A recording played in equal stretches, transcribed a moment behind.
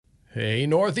Hey,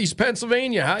 Northeast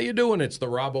Pennsylvania, how you doing? It's the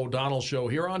Rob O'Donnell Show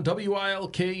here on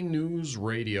WILK News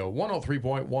Radio,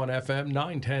 103.1 FM,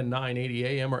 910, 980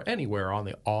 AM, or anywhere on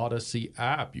the Odyssey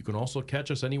app. You can also catch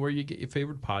us anywhere you get your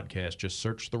favorite podcast. Just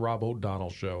search the Rob O'Donnell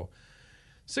Show.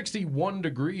 61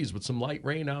 degrees with some light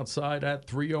rain outside at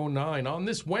 3:09 on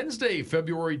this Wednesday,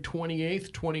 February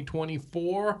 28th,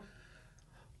 2024.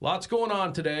 Lots going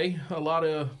on today. A lot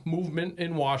of movement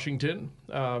in Washington.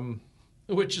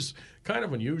 Which is kind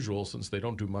of unusual since they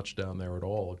don't do much down there at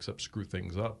all except screw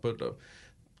things up. But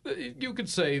you could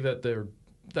say that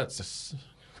that's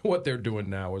what they're doing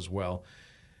now as well.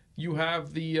 You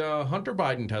have the Hunter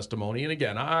Biden testimony, and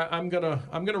again, I'm gonna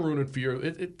ruin it for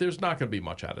you. There's not gonna be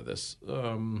much out of this.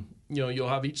 You'll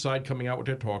have each side coming out with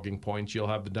their talking points. You'll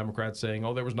have the Democrats saying,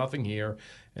 "Oh, there was nothing here,"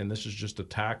 and this is just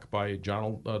attack by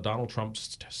Donald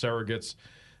Trump's surrogates.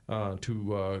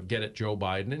 To get at Joe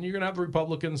Biden. And you're going to have the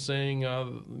Republicans saying,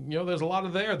 there's a lot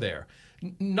of there.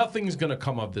 Nothing's going to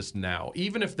come of this now.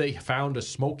 Even if they found a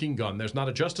smoking gun, there's not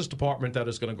a Justice Department that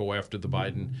is going to go after the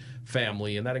Biden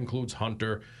family, and that includes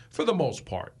Hunter for the most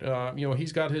part.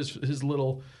 He's got his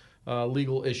little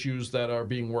legal issues that are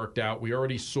being worked out. We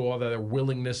already saw that their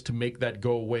willingness to make that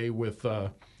go away with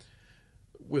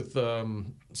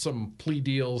some plea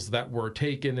deals that were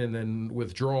taken and then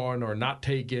withdrawn or not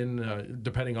taken,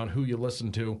 depending on who you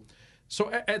listen to. So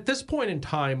at this point in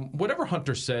time, whatever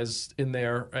Hunter says in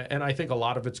there, and I think a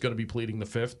lot of it's going to be pleading the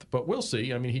fifth, but we'll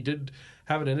see. I mean, he did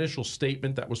have an initial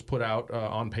statement that was put out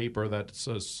on paper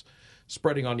that's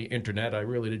spreading on the internet. I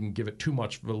really didn't give it too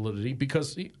much validity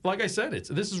because, like I said,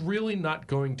 this is really not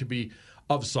going to be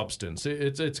of substance.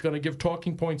 It's going to give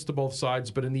talking points to both sides,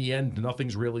 but in the end,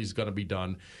 nothing's really going to be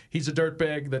done. He's a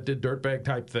dirtbag that did dirtbag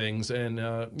type things, and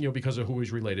because of who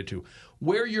he's related to.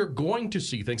 Where you're going to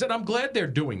see things, and I'm glad they're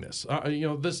doing this.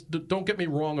 Don't get me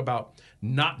wrong about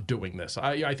not doing this.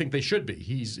 I think they should be.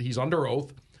 He's under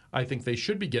oath. I think they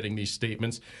should be getting these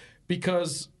statements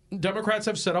because Democrats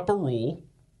have set up a rule.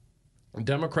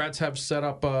 Democrats have set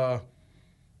up, the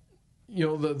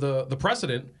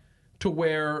precedent to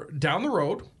where down the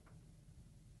road,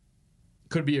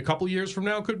 could be a couple years from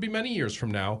now, could be many years from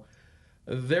now,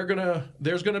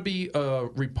 there's gonna be a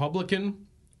Republican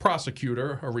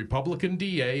prosecutor, a Republican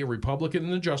DA, a Republican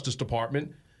in the Justice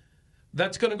Department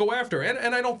that's going to go after.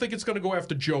 And I don't think it's going to go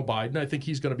after Joe Biden. I think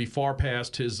he's going to be far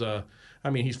past his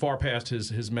he's far past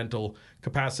his mental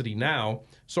capacity now.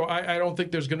 So I don't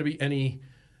think there's going to be anything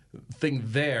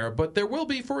there, but there will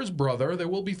be for his brother, there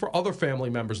will be for other family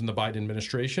members in the Biden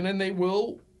administration, and they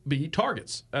will be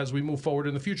targets as we move forward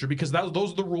in the future because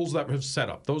those are the rules that have set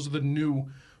up. Those are the new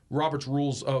Robert's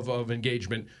rules of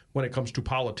engagement when it comes to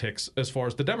politics as far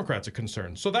as the Democrats are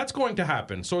concerned. So that's going to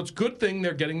happen. So it's a good thing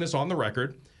they're getting this on the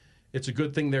record. It's a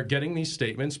good thing they're getting these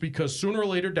statements because sooner or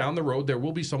later down the road, there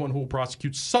will be someone who will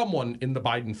prosecute someone in the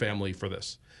Biden family for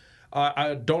this.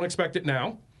 I don't expect it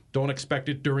now. Don't expect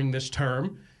it during this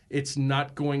term. It's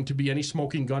not going to be any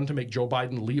smoking gun to make Joe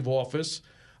Biden leave office.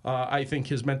 I think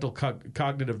his mental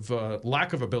cognitive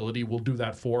lack of ability will do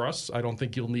that for us. I don't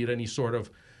think you'll need any sort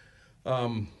of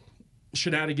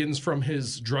shenanigans from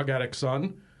his drug addict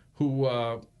son, who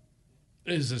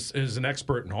is an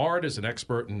expert in art, is an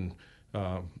expert in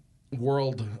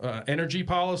world energy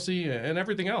policy and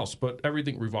everything else. But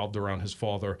everything revolved around his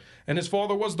father. And his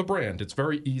father was the brand. It's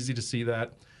very easy to see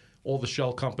that. All the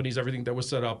shell companies, everything that was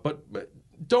set up. But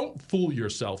don't fool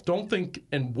yourself. Don't think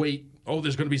and wait,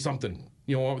 there's going to be something.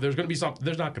 There's going to be something.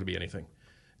 There's not going to be anything.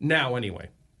 Now, anyway.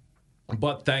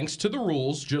 But thanks to the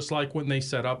rules, just like when they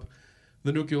set up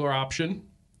the nuclear option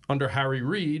under Harry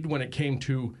Reid when it came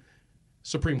to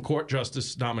Supreme Court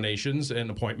justice nominations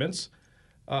and appointments,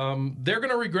 they're going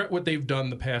to regret what they've done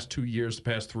the past 2 years, the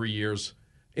past 3 years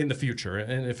in the future.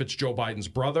 And if it's Joe Biden's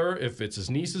brother, if it's his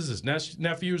nieces, his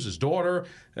nephews, his daughter,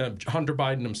 Hunter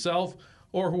Biden himself,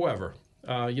 or whoever.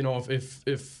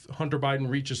 If Hunter Biden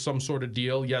reaches some sort of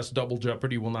deal, yes, double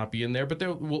jeopardy will not be in there, but they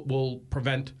will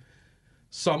prevent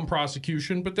some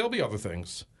prosecution, but there'll be other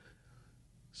things.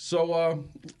 So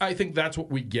I think that's what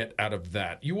we get out of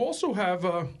that. You also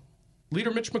have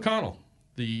Leader Mitch McConnell,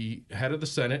 the head of the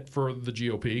Senate for the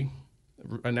GOP,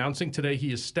 announcing today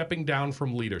he is stepping down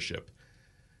from leadership.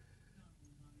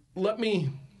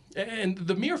 And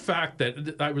the mere fact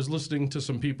that I was listening to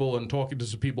some people and talking to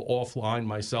some people offline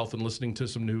myself and listening to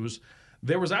some news,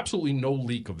 there was absolutely no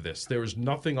leak of this. There was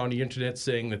nothing on the internet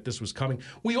saying that this was coming.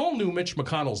 We all knew Mitch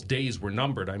McConnell's days were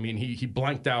numbered. I mean, he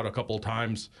blanked out a couple of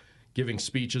times giving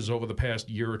speeches over the past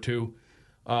year or two.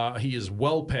 He is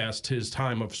well past his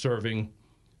time of serving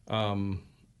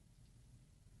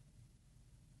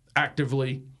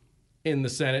actively in the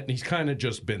Senate, and he's kind of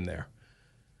just been there.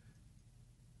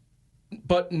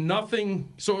 But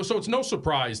nothing, so it's no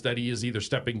surprise that he is either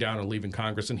stepping down or leaving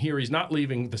Congress. And here he's not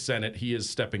leaving the Senate. He is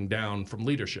stepping down from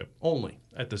leadership only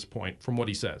at this point, from what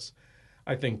he says.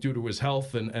 I think due to his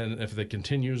health and if it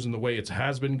continues in the way it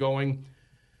has been going,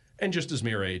 and just his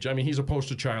mere age. I mean, he's a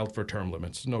poster child for term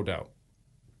limits, no doubt.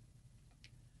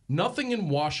 Nothing in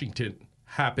Washington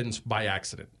happens by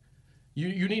accident.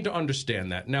 You need to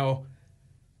understand that. Now,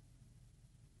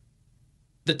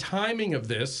 the timing of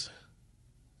this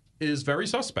is very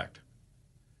suspect.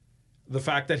 The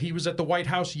fact that he was at the White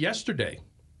House yesterday,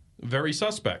 very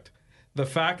suspect. The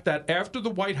fact that after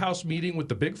the White House meeting with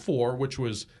the Big Four, which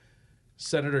was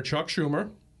Senator Chuck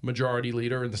Schumer, Majority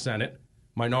Leader in the Senate,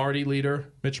 Minority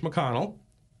Leader Mitch McConnell,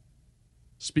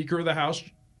 Speaker of the House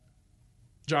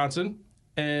Johnson,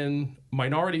 and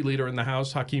Minority Leader in the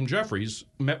House Hakeem Jeffries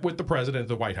met with the President of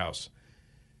the White House.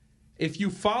 If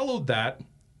you followed that,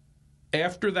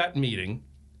 after that meeting,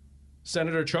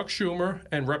 Senator Chuck Schumer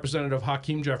and Representative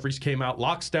Hakeem Jeffries came out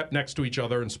lockstep next to each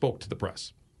other and spoke to the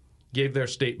press, gave their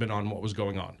statement on what was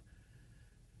going on.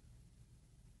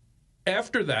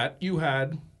 After that, you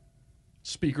had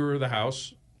Speaker of the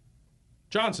House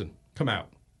Johnson come out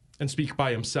and speak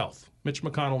by himself. Mitch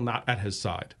McConnell not at his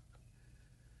side.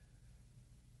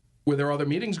 Were there other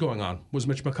meetings going on? Was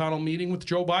Mitch McConnell meeting with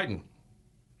Joe Biden?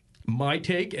 My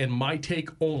take and my take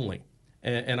only,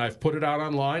 and I've put it out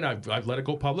online, I've let it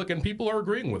go public, and people are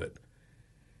agreeing with it,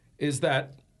 is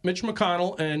that Mitch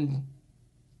McConnell and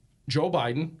Joe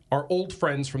Biden are old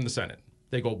friends from the Senate.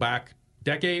 They go back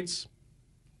decades.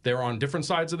 They're on different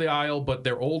sides of the aisle, but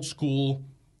they're old school.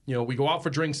 You know, we go out for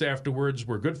drinks afterwards.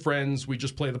 We're good friends. We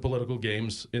just play the political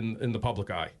games in the public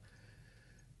eye.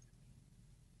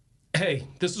 Hey,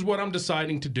 this is what I'm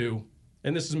deciding to do.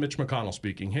 And this is Mitch McConnell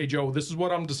speaking. Hey, Joe, this is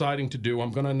what I'm deciding to do.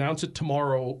 I'm going to announce it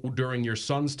tomorrow during your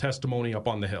son's testimony up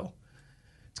on the Hill.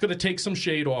 It's going to take some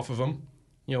shade off of him.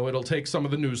 You know, it'll take some of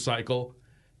the news cycle.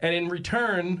 And in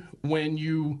return, when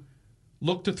you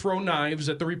look to throw knives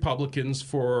at the Republicans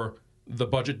for the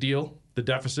budget deal, the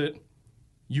deficit,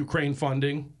 Ukraine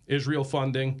funding, Israel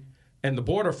funding, and the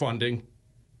border funding,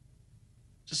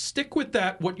 just stick with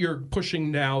that, what you're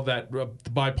pushing now, that the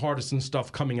bipartisan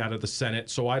stuff coming out of the Senate,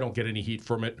 so I don't get any heat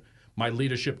from it. My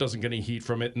leadership doesn't get any heat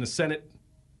from it, and the Senate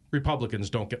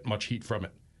Republicans don't get much heat from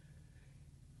it.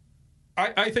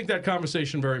 I think that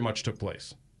conversation very much took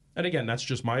place. And again, that's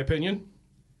just my opinion.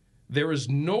 There is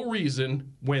no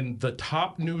reason when the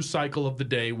top news cycle of the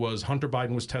day was Hunter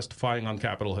Biden was testifying on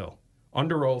Capitol Hill,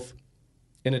 under oath,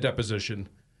 in a deposition,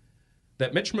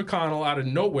 that Mitch McConnell out of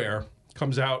nowhere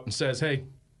comes out and says, hey,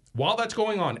 while that's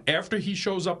going on, after he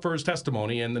shows up for his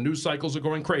testimony and the news cycles are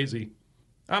going crazy,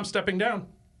 I'm stepping down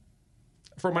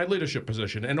for my leadership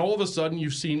position. And all of a sudden,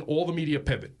 you've seen all the media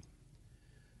pivot.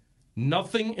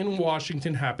 Nothing in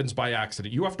Washington happens by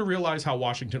accident. You have to realize how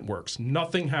Washington works.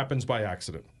 Nothing happens by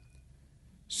accident.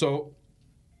 So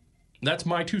that's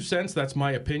my 2 cents. That's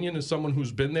my opinion as someone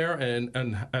who's been there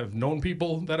and have known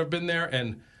people that have been there,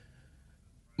 and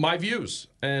my views.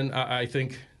 And I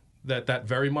think that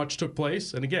very much took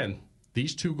place. And again,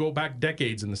 these two go back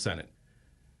decades in the Senate.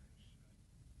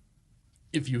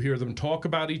 If you hear them talk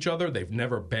about each other, they've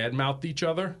never badmouthed each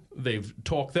other. They've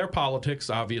talked their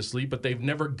politics, obviously, but they've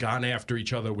never gone after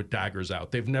each other with daggers out.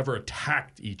 They've never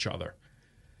attacked each other.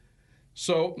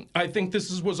 So I think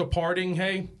this was a parting,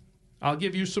 hey, I'll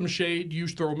give you some shade, you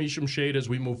throw me some shade as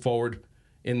we move forward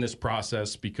in this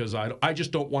process, because I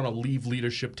just don't want to leave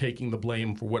leadership taking the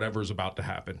blame for whatever's about to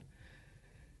happen.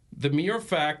 The mere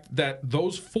fact that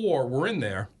those four were in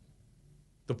there,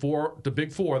 the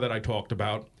big four that I talked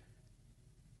about,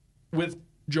 with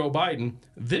Joe Biden,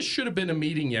 this should have been a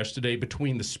meeting yesterday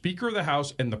between the Speaker of the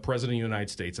House and the President of the United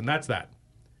States, and that's that.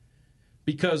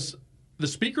 Because the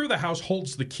Speaker of the House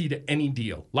holds the key to any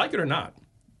deal, like it or not,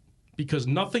 because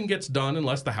nothing gets done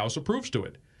unless the House approves to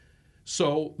it.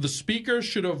 So the Speaker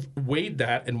should have weighed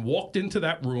that and walked into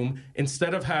that room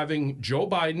instead of having Joe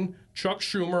Biden, Chuck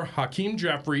Schumer, Hakeem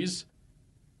Jeffries,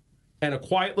 and a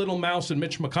quiet little mouse and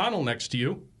Mitch McConnell next to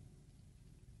you,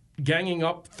 ganging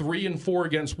up 3 and 4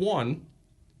 against 1.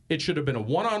 It should have been a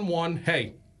one-on-one,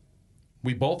 hey,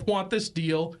 we both want this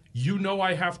deal. You know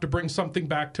I have to bring something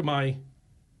back to my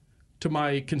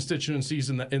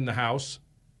constituencies in the House.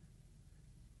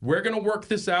 We're going to work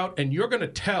this out, and you're going to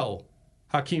tell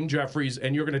Hakeem Jeffries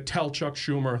and you're going to tell Chuck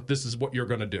Schumer this is what you're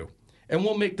going to do. And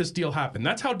we'll make this deal happen.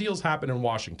 That's how deals happen in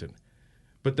Washington.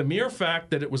 But the mere fact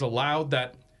that it was allowed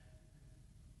that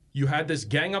you had this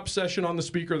gang-up session on the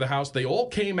Speaker of the House, they all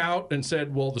came out and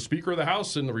said, well, the Speaker of the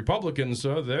House and the Republicans,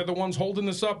 they're the ones holding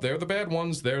this up. They're the bad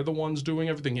ones. They're the ones doing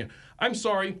everything here. I'm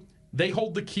sorry. They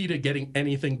hold the key to getting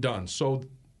anything done. So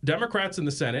Democrats in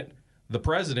the Senate, the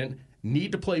president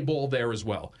need to play ball there as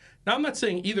well. Now, I'm not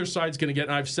saying either side's going to get,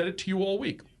 and I've said it to you all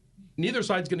week, neither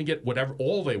side's going to get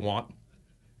all they want,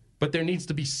 but there needs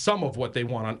to be some of what they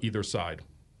want on either side.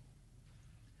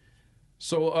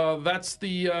 So that's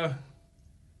the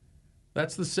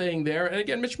saying there. And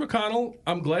again, Mitch McConnell,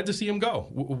 I'm glad to see him go.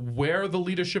 Where the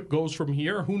leadership goes from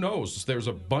here, who knows? There's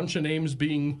a bunch of names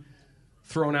being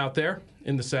thrown out there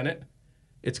in the Senate.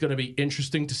 It's going to be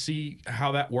interesting to see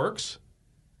how that works.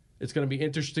 It's going to be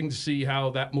interesting to see how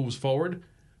that moves forward.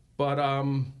 But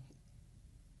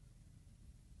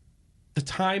the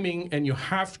timing, and you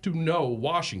have to know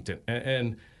Washington,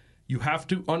 and you have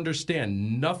to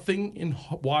understand nothing in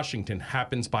Washington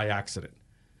happens by accident.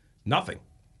 Nothing.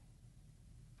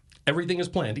 Everything is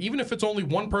planned, even if it's only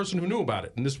one person who knew about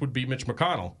it, and this would be Mitch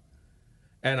McConnell,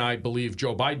 and I believe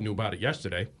Joe Biden knew about it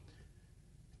yesterday.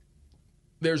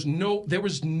 There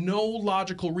was no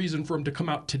logical reason for him to come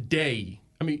out today.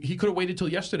 I mean, he could have waited till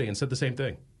yesterday and said the same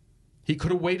thing. He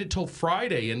could have waited till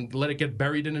Friday and let it get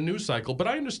buried in a news cycle, but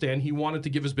I understand he wanted to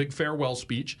give his big farewell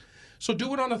speech, so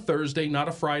do it on a Thursday, not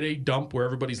a Friday dump where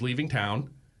everybody's leaving town,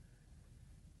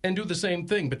 and do the same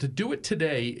thing. But to do it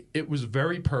today, it was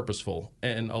very purposeful,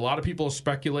 and a lot of people are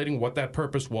speculating what that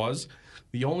purpose was.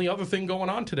 The only other thing going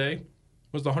on today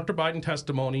was the Hunter Biden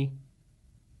testimony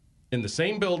in the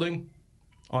same building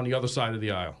on the other side of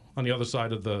the aisle, on the other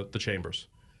side of the chambers.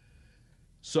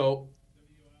 So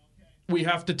we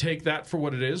have to take that for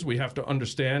what it is. We have to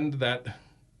understand that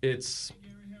it's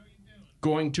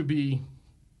going to be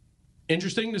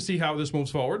interesting to see how this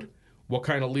moves forward. What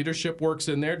kind of leadership works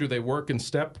in there? Do they work in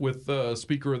step with the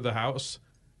Speaker of the House,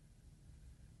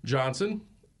 Johnson?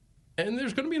 And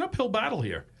there's going to be an uphill battle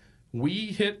here. We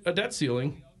hit a debt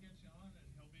ceiling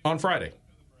on Friday.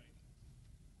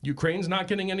 Ukraine's not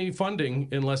getting any funding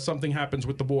unless something happens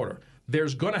with the border.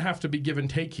 There's going to have to be give and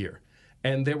take here.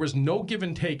 And there was no give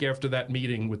and take after that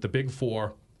meeting with the Big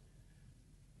Four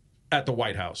at the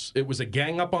White House. It was a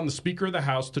gang up on the Speaker of the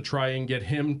House to try and get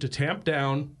him to tamp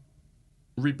down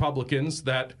Republicans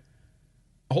that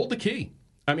hold the key.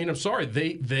 I mean, I'm sorry,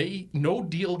 they no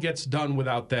deal gets done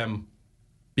without them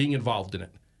being involved in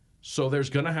it. So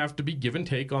there's going to have to be give and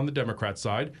take on the Democrat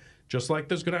side, just like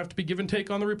there's going to have to be give and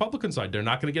take on the Republican side. They're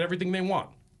not going to get everything they want.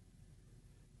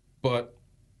 But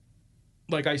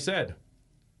like I said,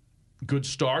 good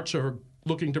starts are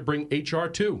looking to bring H.R.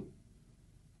 2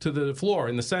 to the floor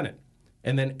in the Senate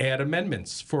and then add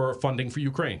amendments for funding for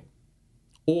Ukraine,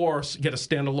 or get a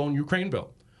standalone Ukraine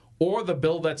bill, or the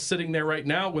bill that's sitting there right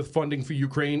now with funding for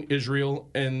Ukraine,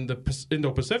 Israel, and the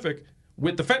Indo-Pacific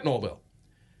with the fentanyl bill.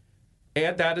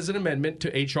 Add that as an amendment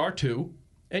to H.R. 2,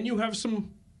 and you have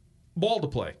some ball to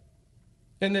play.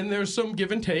 And then there's some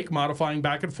give and take, modifying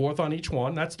back and forth on each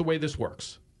one. That's the way this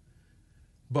works.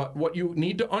 But what you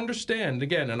need to understand,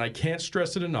 again, and I can't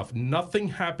stress it enough, nothing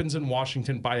happens in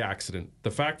Washington by accident.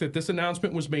 The fact that this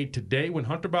announcement was made today when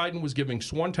Hunter Biden was giving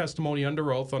sworn testimony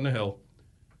under oath on the Hill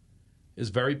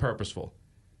is very purposeful.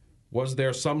 Was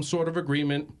there some sort of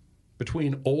agreement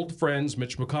between old friends,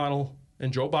 Mitch McConnell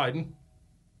and Joe Biden,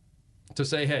 to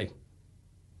say, hey,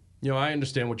 I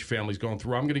understand what your family's going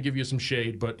through. I'm going to give you some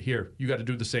shade, but here, you got to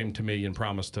do the same to me and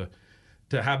promise to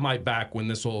have my back when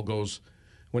this all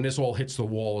hits the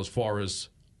wall as far as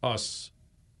us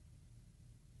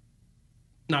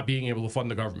not being able to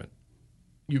fund the government,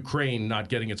 Ukraine not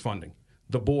getting its funding,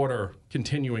 the border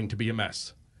continuing to be a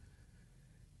mess.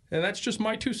 And that's just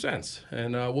my 2 cents.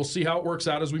 And we'll see how it works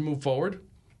out as we move forward.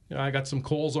 I got some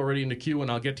calls already in the queue,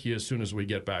 and I'll get to you as soon as we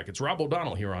get back. It's Rob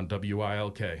O'Donnell here on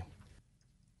WILK.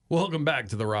 Welcome back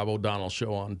to the Rob O'Donnell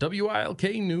Show on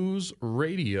WILK News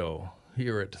Radio.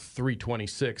 Here at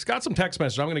 326. Got some text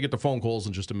messages. I'm going to get to phone calls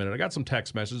in just a minute. I got some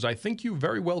text messages. I think you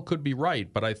very well could be right,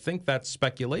 but I think that's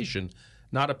speculation,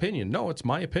 not opinion. No, it's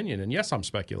my opinion, and yes, I'm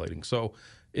speculating. So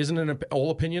isn't it all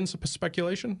opinions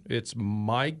speculation? It's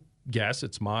my guess.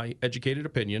 It's my educated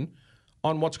opinion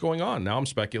on what's going on. Now I'm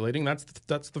speculating. That's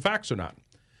the facts or not.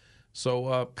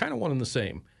 So kind of one and the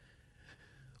same.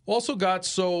 Also got,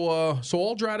 so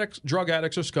all drug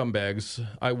addicts are scumbags.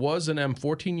 I was and am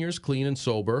 14 years clean and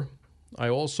sober. I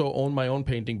also own my own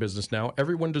painting business now.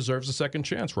 Everyone deserves a second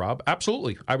chance, Rob.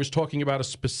 Absolutely. I was talking about a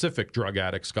specific drug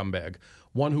addict scumbag,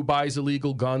 one who buys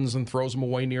illegal guns and throws them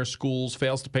away near schools,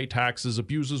 fails to pay taxes,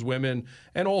 abuses women,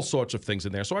 and all sorts of things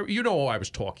in there. So you know what I was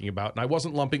talking about, and I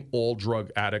wasn't lumping all drug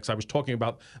addicts. I was talking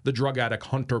about the drug addict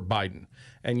Hunter Biden.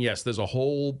 And yes, there's a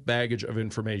whole baggage of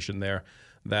information there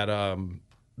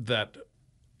that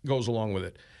goes along with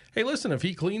it. Hey, listen, if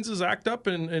he cleans his act up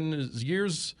and his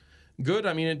years good.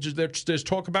 I mean, there's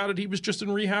talk about it. He was just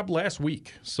in rehab last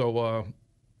week. So,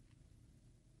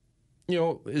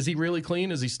 is he really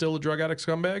clean? Is he still a drug addict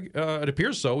scumbag? It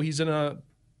appears so. He's in a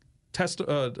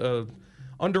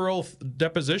under oath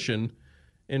deposition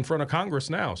in front of Congress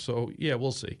now. So, yeah,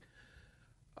 we'll see.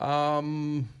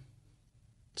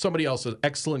 Somebody else, an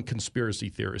excellent conspiracy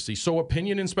theorist. So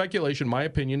opinion and speculation, my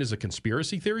opinion is a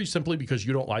conspiracy theory simply because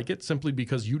you don't like it, simply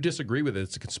because you disagree with it.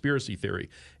 It's a conspiracy theory.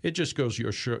 It just goes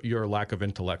your lack of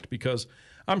intellect, because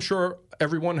I'm sure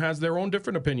everyone has their own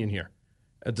different opinion here.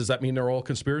 Does that mean they're all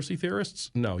conspiracy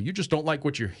theorists? No, you just don't like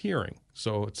what you're hearing.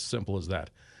 So it's simple as that.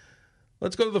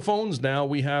 Let's go to the phones now.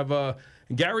 We have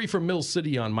Gary from Mill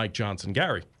City on Mike Johnson.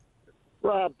 Gary.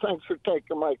 Rob, thanks for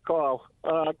taking my call.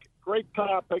 Great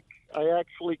topic. I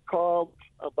actually called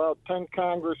about 10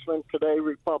 congressmen today,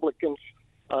 Republicans,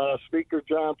 Speaker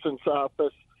Johnson's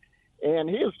office, and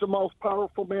he is the most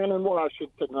powerful man in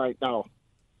Washington right now.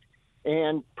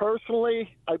 And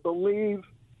personally, I believe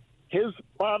his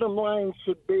bottom line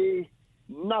should be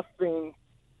nothing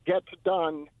gets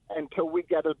done until we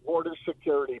get a border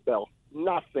security bill.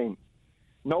 Nothing.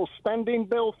 No spending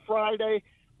bill Friday.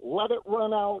 Let it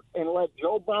run out and let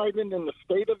Joe Biden in the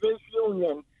State of his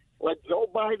Union, let Joe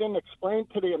Biden explain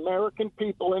to the American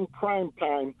people in prime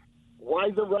time why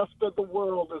the rest of the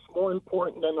world is more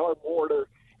important than our border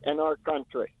and our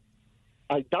country.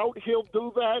 I doubt he'll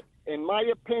do that. In my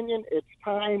opinion, it's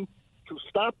time to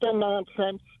stop the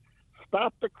nonsense,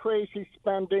 stop the crazy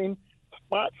spending,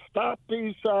 stop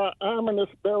these ominous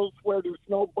bills where there's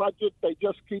no budget. They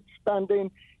just keep spending,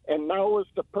 and now is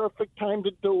the perfect time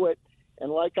to do it.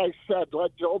 And like I said,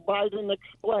 let Joe Biden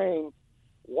explain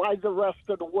why the rest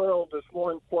of the world is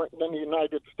more important than the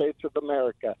United States of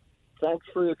America. Thanks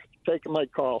for taking my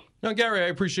call. Now, Gary, I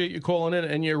appreciate you calling in,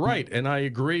 and you're right, and I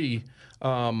agree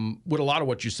with a lot of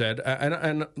what you said.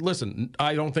 And listen,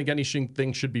 I don't think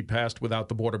anything should be passed without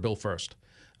the border bill first.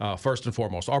 First and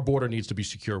foremost, our border needs to be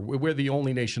secure. We're the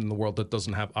only nation in the world that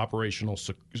doesn't have operational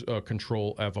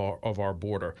control of our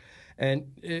border. And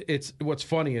it's what's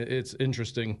funny, it's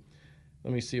interesting.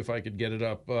 Let me see if I could get it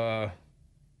up.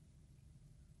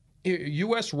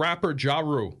 U.S. rapper Ja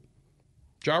Rule.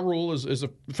 Ja Rule is a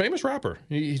famous rapper.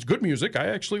 He's good music. I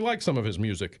actually like some of his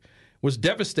music. Was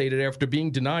devastated after being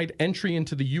denied entry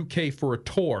into the UK for a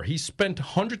tour. He spent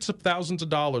hundreds of thousands of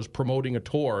dollars promoting a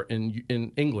tour in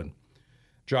England.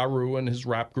 Ja Rule and his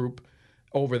rap group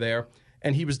over there.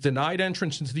 And he was denied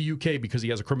entrance into the UK because he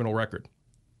has a criminal record.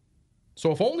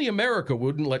 So if only America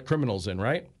wouldn't let criminals in,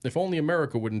 right? If only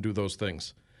America wouldn't do those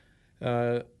things.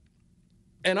 And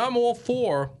I'm all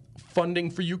for funding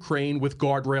for Ukraine with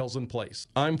guardrails in place.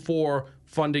 I'm for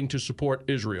funding to support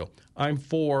Israel. I'm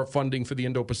for funding for the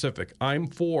Indo-Pacific. I'm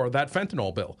for that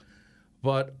fentanyl bill.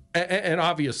 But, and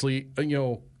obviously,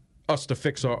 us to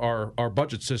fix our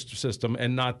budget system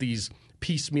and not these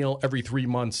piecemeal every 3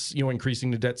 months,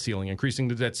 increasing the debt ceiling.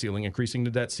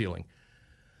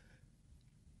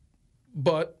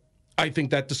 But I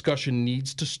think that discussion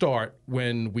needs to start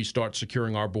when we start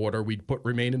securing our border. We put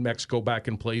Remain in Mexico back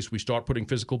in place. We start putting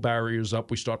physical barriers up.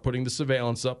 We start putting the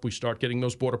surveillance up. We start getting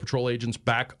those Border Patrol agents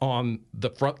back on the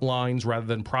front lines rather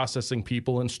than processing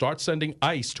people, and start sending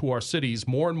ICE to our cities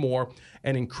more and more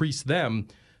and increase them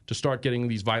to start getting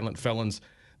these violent felons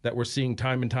that we're seeing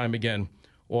time and time again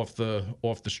off the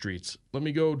streets. Let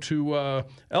me go to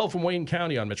Elle from Wayne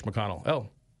County on Mitch McConnell.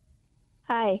 Elle.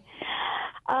 Hi.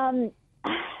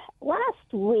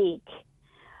 Last week,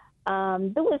 I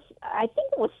think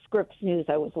it was Scripps News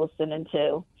I was listening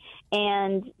to,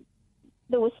 and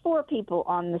there was 4 people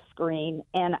on the screen,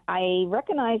 and I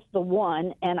recognized the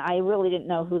one, and I really didn't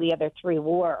know who the other 3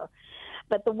 were.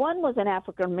 But the one was an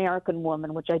African-American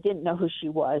woman, which I didn't know who she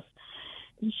was.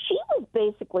 She was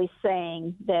basically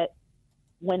saying that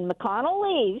when McConnell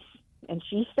leaves, and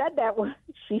she said that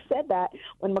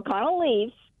when McConnell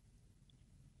leaves,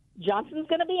 Johnson's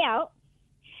going to be out,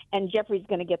 and Jeffrey's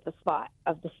going to get the spot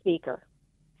of the speaker.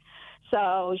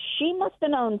 So she must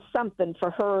have known something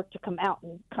for her to come out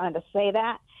and kind of say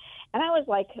that. And I was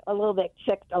like a little bit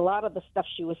ticked. A lot of the stuff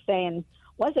she was saying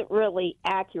wasn't really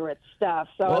accurate stuff.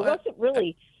 So I wasn't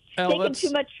really taking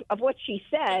too much of what she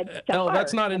said to heart,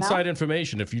 that's not inside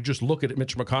information. If you just look at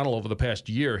Mitch McConnell over the past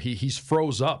year, he's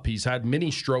froze up. He's had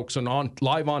mini strokes and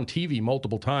live on TV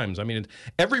multiple times. I mean,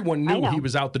 everyone knew he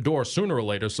was out the door sooner or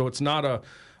later, so it's not a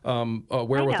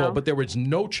wherewithal. But there was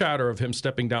no chatter of him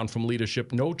stepping down from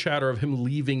leadership, no chatter of him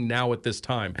leaving now at this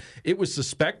time. It was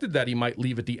suspected that he might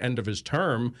leave at the end of his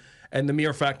term, and the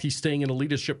mere fact he's staying in a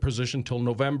leadership position till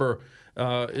November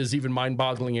is even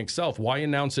mind-boggling itself. Why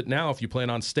announce it now if you plan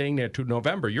on staying there to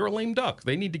November? You're a lame duck.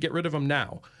 They need to get rid of him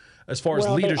now as far as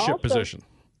leadership position.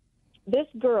 This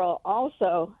girl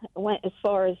also went as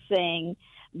far as saying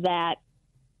that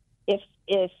if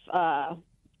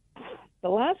the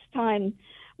last time,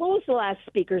 what was the last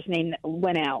speaker's name that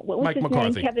went out? What was Mike his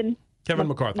McCarthy. name? Kevin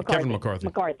McCarthy. Kevin McCarthy.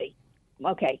 McCarthy.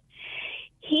 Okay.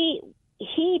 He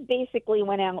basically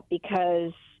went out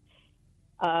because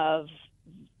of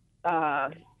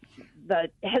the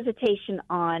hesitation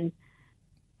on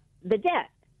the debt.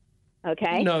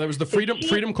 Okay. No, there was the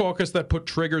Freedom Caucus that put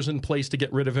triggers in place to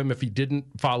get rid of him if he didn't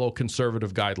follow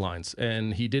conservative guidelines,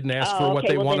 and he didn't ask for what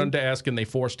they wanted to ask, and they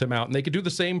forced him out. And they could do the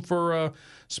same for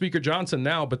Speaker Johnson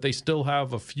now, but they still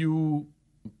have a few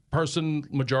person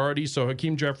majority. So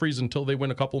Hakeem Jeffries, until they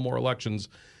win a couple more elections,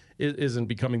 isn't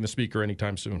becoming the speaker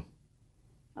anytime soon.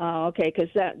 Oh, okay, because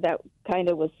that kind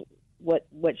of was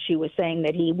what she was saying,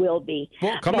 that he will be.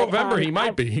 Well, November, he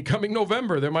might be. Coming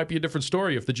November, there might be a different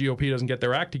story if the GOP doesn't get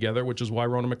their act together, which is why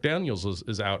Ronna McDaniels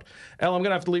is out. Elle, I'm going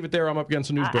to have to leave it there. I'm up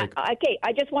against a news break. Okay,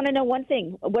 I just want to know one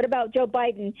thing. What about Joe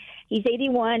Biden? He's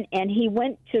 81, and he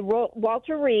went to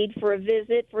Walter Reed for a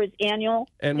visit for his annual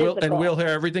physical. And we'll hear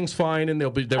everything's fine, and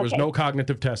there was no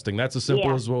cognitive testing. That's as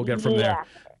simple as we'll get from there.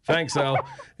 Thanks, Elle.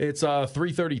 It's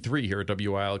 3:33 here at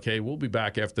WILK. We'll be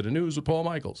back after the news with Paul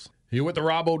Michaels. You're with the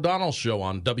Rob O'Donnell Show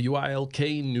on WILK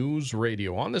News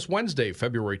Radio on this Wednesday,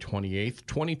 February 28th,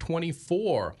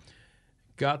 2024.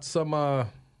 Got some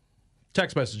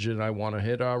text messages I want to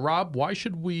hit. Rob, why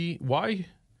should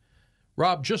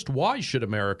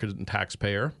American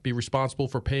taxpayer be responsible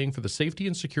for paying for the safety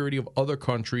and security of other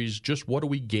countries? Just what do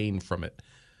we gain from it?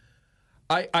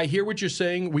 I hear what you're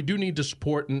saying. We do need to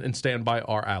support and stand by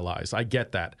our allies. I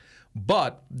get that.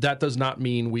 But that does not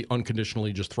mean we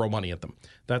unconditionally just throw money at them.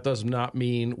 That does not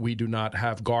mean we do not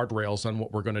have guardrails on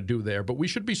what we're going to do there. But we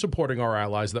should be supporting our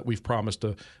allies that we've promised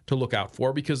to look out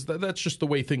for, because that's just the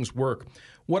way things work.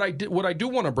 What I do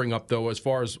want to bring up, though, as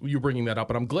far as you bringing that up,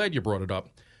 and I'm glad you brought it up,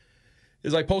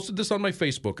 is I posted this on my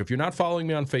Facebook. If you're not following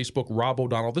me on Facebook, Rob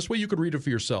O'Donnell, this way you could read it for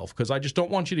yourself, because I just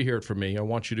don't want you to hear it from me. I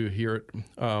want you to hear it,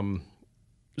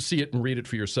 see it and read it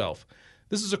for yourself.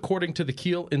 This is according to the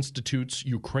Kiel Institute's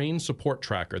Ukraine Support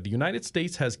Tracker. The United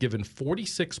States has given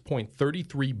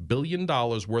 $46.33 billion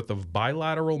worth of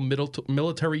bilateral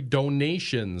military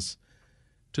donations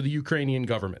to the Ukrainian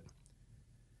government.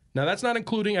 Now, that's not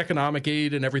including economic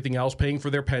aid and everything else, paying for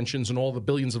their pensions and all the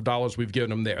billions of dollars we've given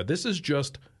them there. This is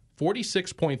just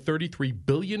 $46.33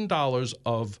 billion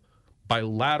of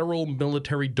bilateral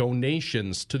military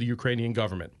donations to the Ukrainian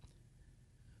government.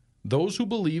 Those who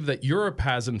believe that Europe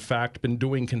has, in fact, been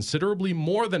doing considerably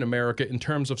more than America in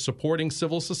terms of supporting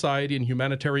civil society and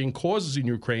humanitarian causes in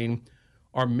Ukraine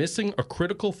are missing a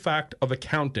critical fact of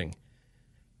accounting.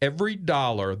 Every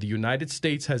dollar the United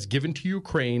States has given to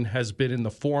Ukraine has been in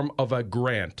the form of a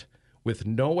grant with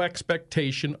no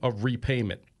expectation of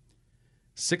repayment.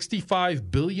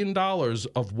 $65 billion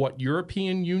of what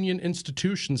European Union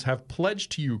institutions have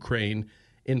pledged to Ukraine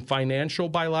in financial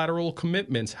bilateral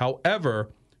commitments,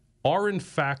 however, are in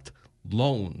fact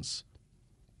loans.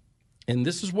 And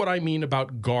this is what I mean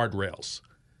about guardrails.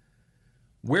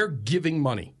 We're giving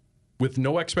money with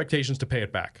no expectations to pay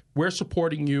it back. We're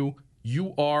supporting you.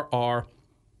 You are our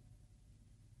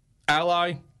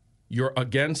ally. You're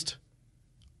against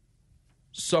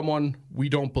someone we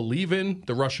don't believe in,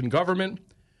 the Russian government,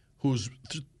 who's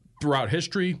throughout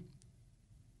history,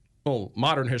 well,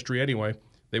 modern history anyway,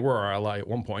 they were our ally at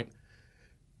one point,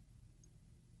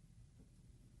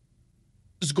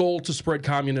 his goal to spread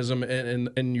communism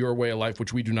and your way of life,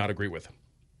 which we do not agree with.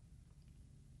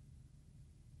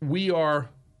 We are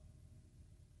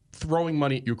throwing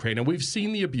money at Ukraine, and we've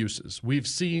seen the abuses. We've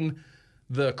seen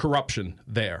the corruption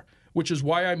there, which is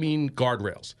why I mean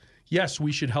guardrails. Yes,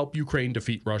 we should help Ukraine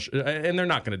defeat Russia, and they're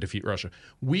not going to defeat Russia.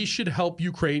 We should help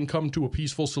Ukraine come to a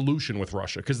peaceful solution with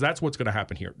Russia, because that's what's going to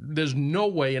happen here. There's no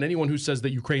way, and anyone who says that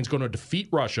Ukraine's going to defeat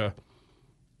Russia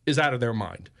is out of their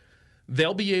mind.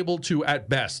 They'll be able to, at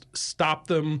best, stop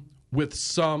them with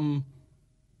some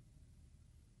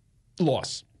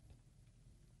loss.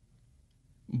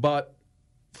 But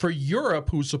for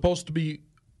Europe, who's supposed to be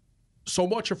so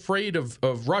much afraid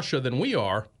of Russia than we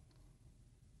are,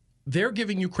 they're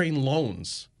giving Ukraine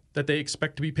loans that they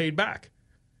expect to be paid back.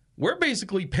 We're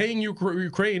basically paying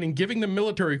Ukraine and giving them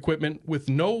military equipment with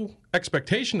no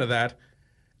expectation of that,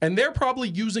 and they're probably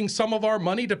using some of our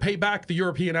money to pay back the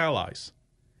European allies.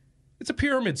 It's a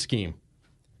pyramid scheme.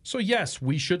 So yes,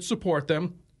 we should support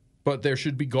them, but there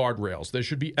should be guardrails. There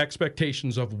should be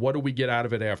expectations of what do we get out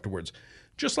of it afterwards.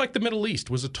 Just like the Middle East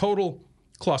was a total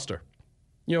cluster.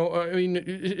 You know, I mean,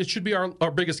 it should be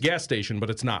our biggest gas station,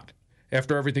 but it's not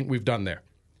after everything we've done there.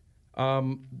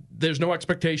 There's no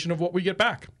expectation of what we get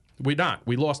back. We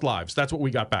lost lives. That's what we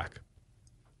got back.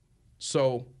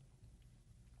 So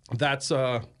that's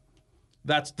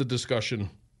That's the discussion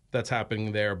that's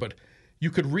happening there. But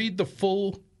you could read the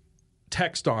full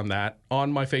text on that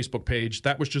on my Facebook page.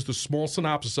 That was just a small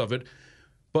synopsis of it.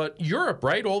 But Europe,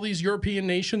 right? All these European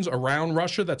nations around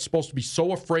Russia that's supposed to be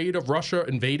so afraid of Russia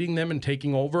invading them and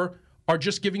taking over are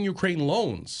just giving Ukraine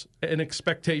loans in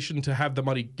expectation to have the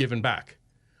money given back.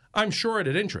 I'm sure at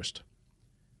interest.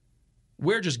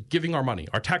 We're just giving our money,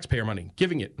 our taxpayer money,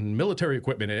 giving it in military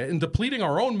equipment and depleting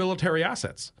our own military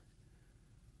assets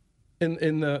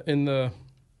in the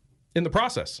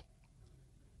process.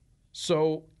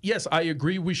 So, yes, I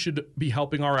agree we should be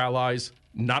helping our allies,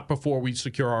 not before we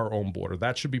secure our own border.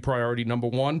 That should be priority number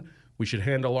one. We should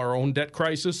handle our own debt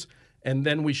crisis, and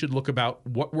then we should look about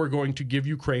what we're going to give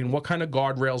Ukraine, what kind of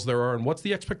guardrails there are, and what's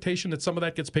the expectation that some of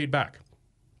that gets paid back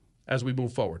as we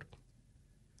move forward.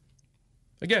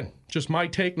 Again, just my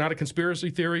take, not a conspiracy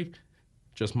theory,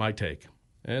 just my take.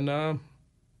 And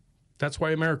that's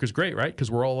why America's great, right? Because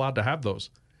we're all allowed to have those.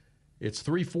 It's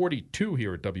 3:42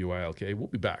 here at WILK. We'll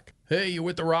be back. Hey, you're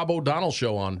with the Rob O'Donnell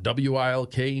Show on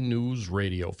WILK News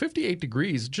Radio. 58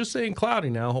 degrees, just saying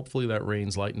cloudy now. Hopefully that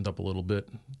rain's lightened up a little bit.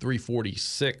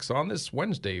 3:46 on this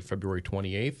Wednesday, February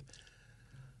 28th.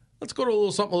 Let's go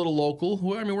to something a little local.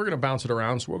 I mean, we're going to bounce it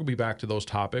around, so we'll be back to those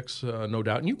topics, no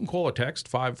doubt. And you can call or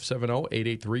text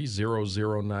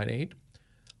 570-883-0098.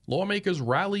 Lawmakers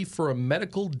rally for a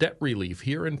medical debt relief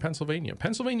here in Pennsylvania.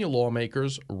 Pennsylvania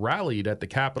lawmakers rallied at the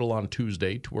Capitol on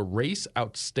Tuesday to erase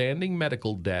outstanding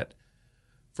medical debt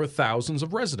for thousands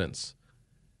of residents.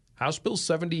 House Bill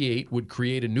 78 would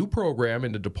create a new program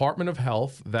in the Department of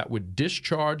Health that would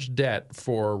discharge debt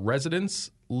for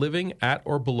residents living at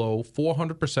or below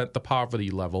 400% the poverty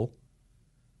level,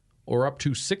 or up to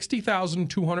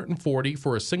 $60,240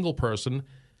 for a single person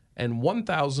and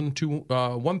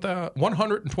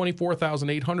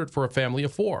 $124,800 for a family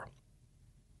of four.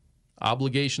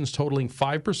 Obligations totaling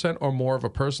 5% or more of a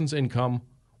person's income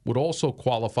would also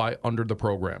qualify under the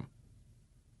program.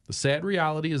 The sad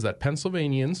reality is that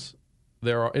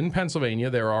there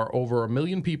are over 1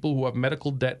 million people who have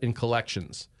medical debt in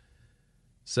collections,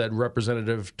 said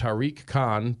Representative Tariq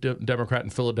Khan, Democrat in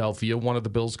Philadelphia, one of the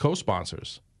bill's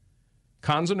co-sponsors.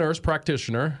 Khan's a nurse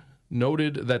practitioner,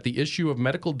 noted that the issue of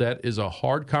medical debt is a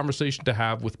hard conversation to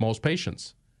have with most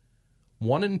patients.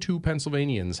 1 in 2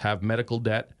 Pennsylvanians have medical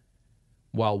debt,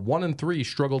 while 1 in 3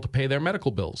 struggle to pay their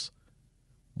medical bills.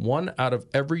 1 out of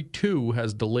every 2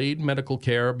 has delayed medical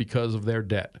care because of their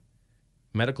debt.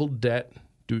 Medical debt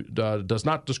does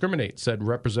not discriminate, said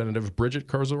Representative Bridget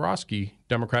Kurzarowski,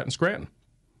 Democrat in Scranton,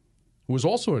 who is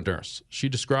also a nurse. She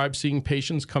described seeing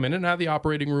patients come in and out of the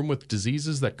operating room with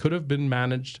diseases that could have been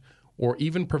managed or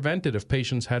even prevented if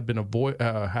patients hadn't been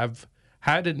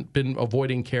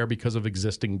avoiding care because of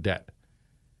existing debt.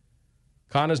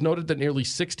 Khan has noted that nearly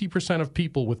 60% of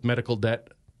people with medical debt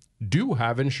do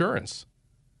have insurance.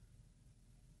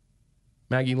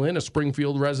 Maggie Lynn, a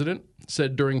Springfield resident,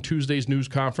 said during Tuesday's news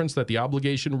conference that the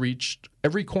obligation reached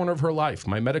every corner of her life.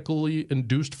 My medically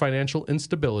induced financial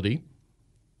instability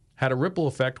had a ripple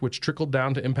effect which trickled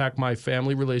down to impact my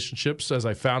family relationships as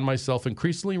I found myself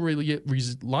increasingly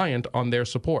reliant on their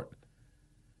support.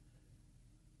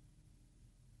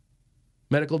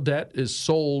 Medical debt is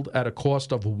sold at a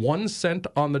cost of 1 cent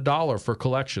on the dollar for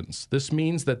collections. This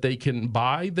means that they can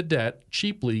buy the debt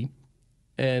cheaply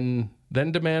and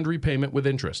then demand repayment with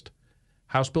interest.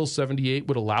 House Bill 78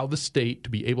 would allow the state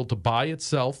to be able to buy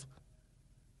itself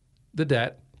the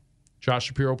debt. Josh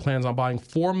Shapiro plans on buying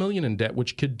 $4 million in debt,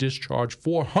 which could discharge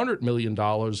 $400 million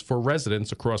for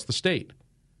residents across the state.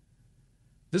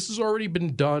 This has already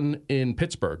been done in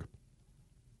Pittsburgh,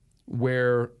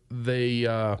 where they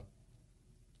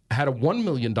had a $1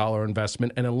 million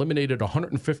investment and eliminated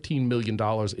 $115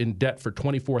 million in debt for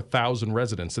 24,000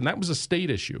 residents. And that was a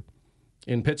state issue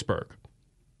in Pittsburgh.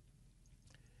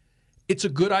 It's a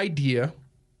good idea,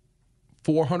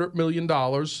 $4 million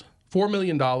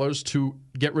to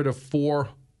get rid of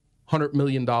 $400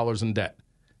 million in debt.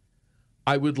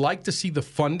 I would like to see the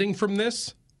funding from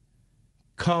this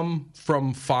come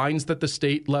from fines that the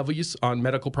state levies on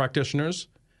medical practitioners,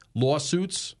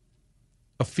 lawsuits,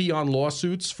 a fee on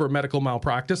lawsuits for medical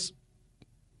malpractice,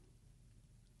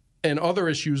 and other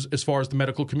issues as far as the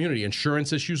medical community,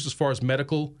 insurance issues as far as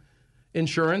medical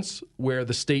insurance, where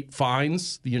the state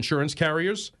fines the insurance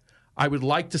carriers. I would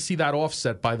like to see that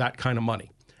offset by that kind of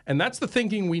money. And that's the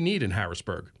thinking we need in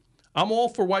Harrisburg. I'm all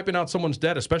for wiping out someone's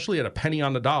debt, especially at a penny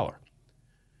on the dollar.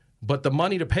 But the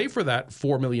money to pay for that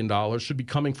 $4 million should be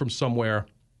coming from somewhere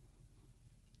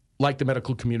like the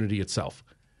medical community itself.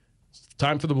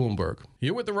 Time for the Bloomberg.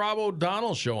 Here with the Rob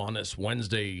O'Donnell Show on this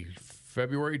Wednesday,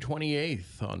 February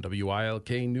 28th on WILK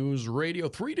News Radio,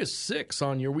 3 to 6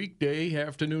 on your weekday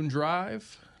afternoon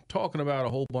drive. Talking about a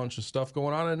whole bunch of stuff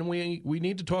going on, and we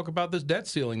need to talk about this debt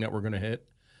ceiling that we're going to hit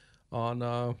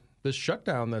on this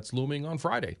shutdown that's looming on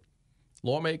Friday.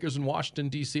 Lawmakers in Washington,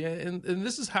 D.C., and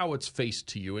this is how it's faced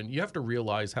to you, and you have to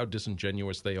realize how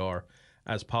disingenuous they are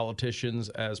as politicians,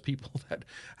 as people that,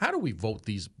 how do we vote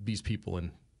these people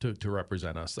in to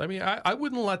represent us? I mean, I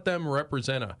wouldn't let them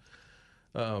represent a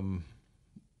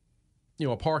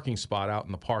parking spot out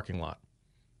in the parking lot.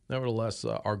 Nevertheless,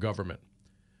 our government.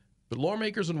 But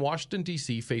lawmakers in Washington,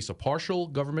 D.C. face a partial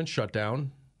government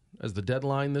shutdown as the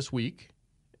deadline this week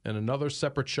and another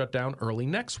separate shutdown early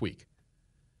next week,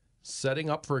 setting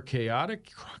up for a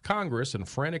chaotic Congress and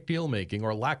frantic deal-making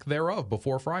or lack thereof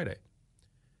before Friday.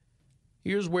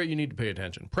 Here's where you need to pay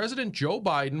attention. President Joe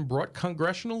Biden brought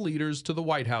congressional leaders to the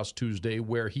White House Tuesday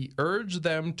where he urged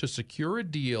them to secure a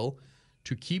deal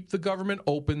to keep the government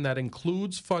open that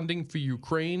includes funding for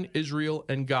Ukraine, Israel,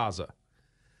 and Gaza.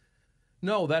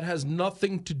 No, that has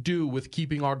nothing to do with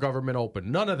keeping our government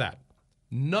open. None of that.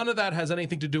 None of that has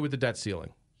anything to do with the debt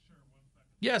ceiling.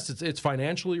 Yes, it's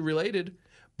financially related,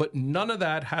 but none of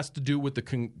that has to do with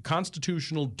the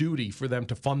constitutional duty for them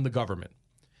to fund the government.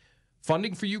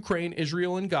 Funding for Ukraine,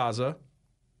 Israel, and Gaza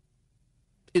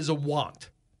is a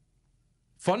want.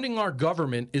 Funding our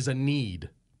government is a need.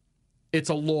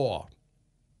 It's a law.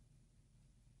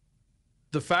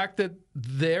 The fact that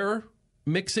they're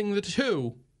mixing the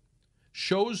two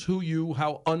shows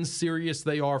how unserious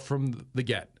they are from the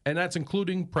get, and that's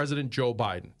including President Joe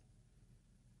Biden.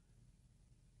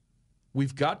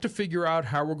 We've got to figure out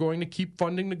how we're going to keep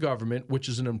funding the government, which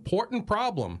is an important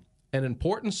problem, an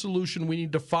important solution we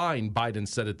need to find, Biden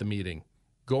said at the meeting,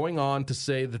 going on to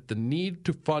say that the need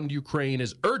to fund Ukraine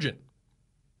is urgent,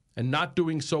 and not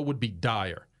doing so would be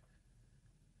dire.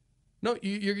 No,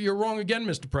 you're wrong again,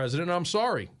 Mr. President. I'm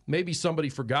sorry. Maybe somebody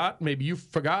forgot. Maybe you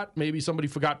forgot. Maybe somebody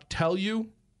forgot to tell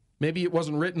you. Maybe it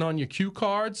wasn't written on your cue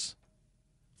cards.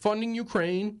 Funding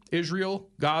Ukraine, Israel,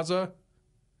 Gaza,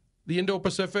 the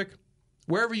Indo-Pacific,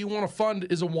 wherever you want to fund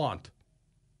is a want.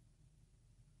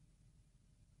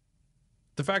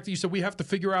 The fact that you said we have to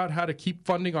figure out how to keep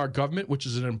funding our government, which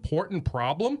is an important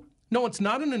problem. No, it's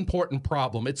not an important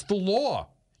problem. It's the law.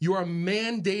 You are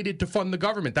mandated to fund the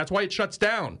government. That's why it shuts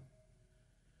down.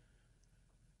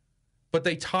 But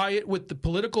they tie it with the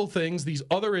political things, these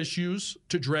other issues,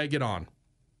 to drag it on,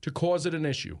 to cause it an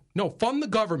issue. No, fund the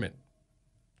government.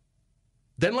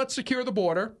 Then let's secure the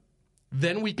border.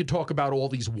 Then we could talk about all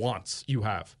these wants you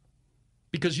have.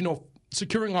 Because,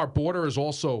 securing our border is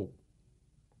also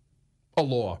a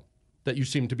law that you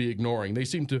seem to be ignoring. They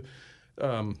seem to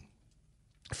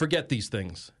forget these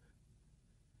things.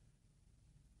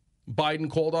 Biden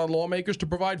called on lawmakers to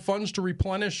provide funds to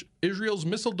replenish Israel's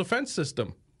missile defense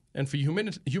system and for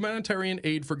humanitarian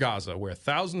aid for Gaza, where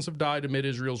thousands have died amid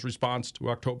Israel's response to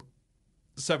October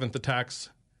 7th attacks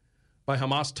by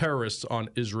Hamas terrorists on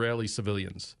Israeli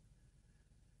civilians.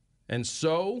 And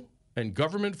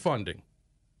government funding.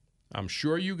 I'm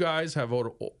sure you guys have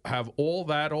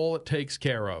all it takes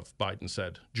care of, Biden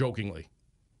said, jokingly.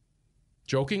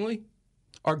 Jokingly?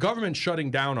 Our government's shutting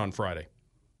down on Friday.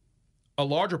 A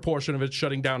larger portion of it's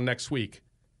shutting down next week.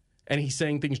 And he's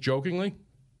saying things jokingly?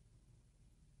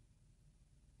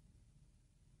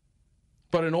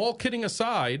 But in all kidding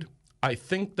aside, I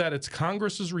think that it's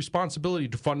Congress's responsibility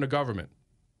to fund the government.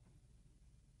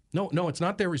 No, it's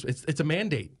not their responsibility. It's a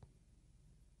mandate.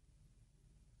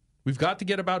 We've got to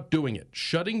get about doing it.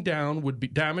 Shutting down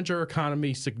would damage our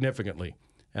economy significantly.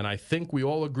 And I think we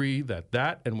all agree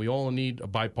that and we all need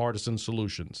bipartisan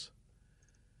solutions.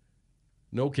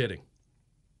 No kidding.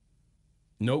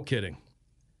 No kidding.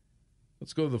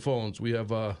 Let's go to the phones. We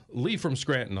have Lee from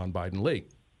Scranton on Biden. Lee.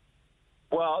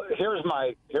 Well, here's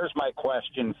my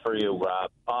question for you,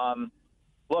 Rob.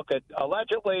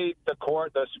 Allegedly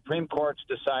the Supreme Court's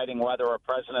deciding whether a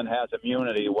president has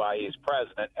immunity while he's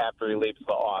president after he leaves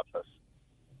the office.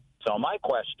 So my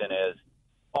question is,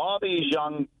 all these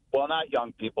not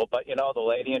young people, but the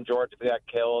lady in Georgia that got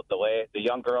killed, the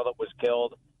young girl that was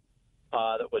killed,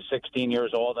 that was 16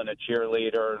 years old and a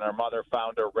cheerleader, and her mother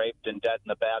found her raped and dead in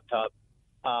the bathtub.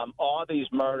 All these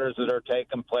murders that are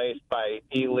taking place by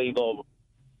illegal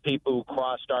people who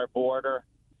crossed our border.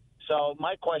 So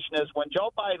my question is, when Joe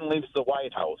Biden leaves the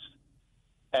White House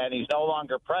and he's no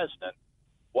longer president,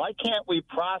 why can't we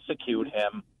prosecute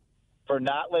him for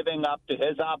not living up to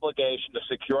his obligation to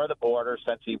secure the border,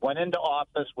 since he went into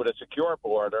office with a secure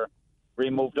border,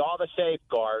 removed all the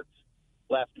safeguards,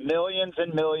 left millions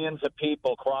and millions of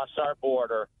people cross our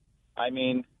border? I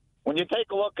mean, when you take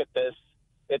a look at this,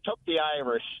 It took the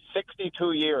Irish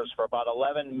 62 years for about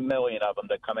 11 million of them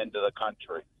to come into the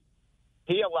country.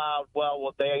 He allowed,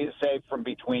 what they say, from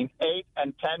between 8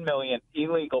 and 10 million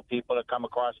illegal people to come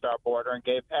across our border and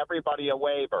gave everybody a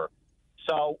waiver.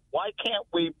 So why can't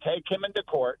we take him into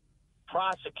court,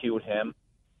 prosecute him,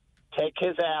 take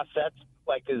his assets,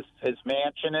 like his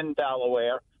mansion in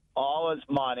Delaware, all his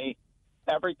money,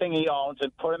 everything he owns,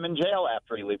 and put him in jail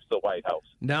after he leaves the White House?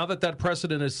 Now that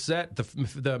precedent is set,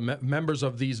 the members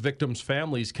of these victims'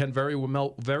 families can very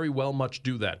well much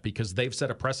do that, because they've set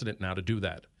a precedent now to do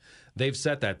that. They've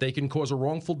set that. They can cause a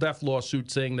wrongful death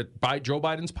lawsuit saying that by Joe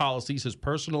Biden's policies, his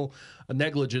personal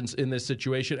negligence in this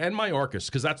situation, and Mayorkas,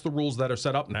 because that's the rules that are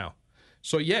set up now.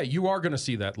 So, yeah, you are going to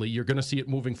see that, Lee. You're going to see it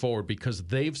moving forward, because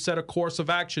they've set a course of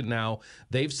action now.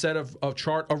 They've set a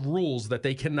chart of rules that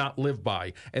they cannot live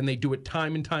by, and they do it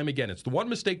time and time again. It's the one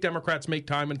mistake Democrats make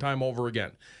time and time over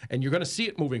again, and you're going to see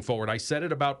it moving forward. I said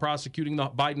it about prosecuting the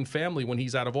Biden family when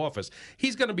he's out of office.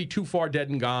 He's going to be too far dead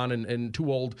and gone and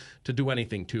too old to do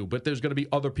anything to, but there's going to be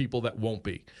other people that won't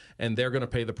be, and they're going to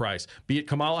pay the price, be it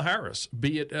Kamala Harris,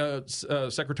 be it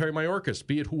Secretary Mayorkas,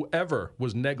 be it whoever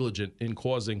was negligent in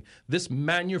causing this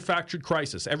manufactured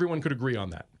crisis. Everyone could agree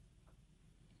on that.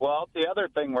 Well, the other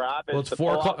thing, Rob, is it's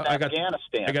 4 o'clock.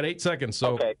 Afghanistan. I got 8 seconds.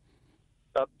 So okay.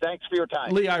 Thanks for your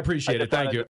time. Lee, I appreciate it. Thank you.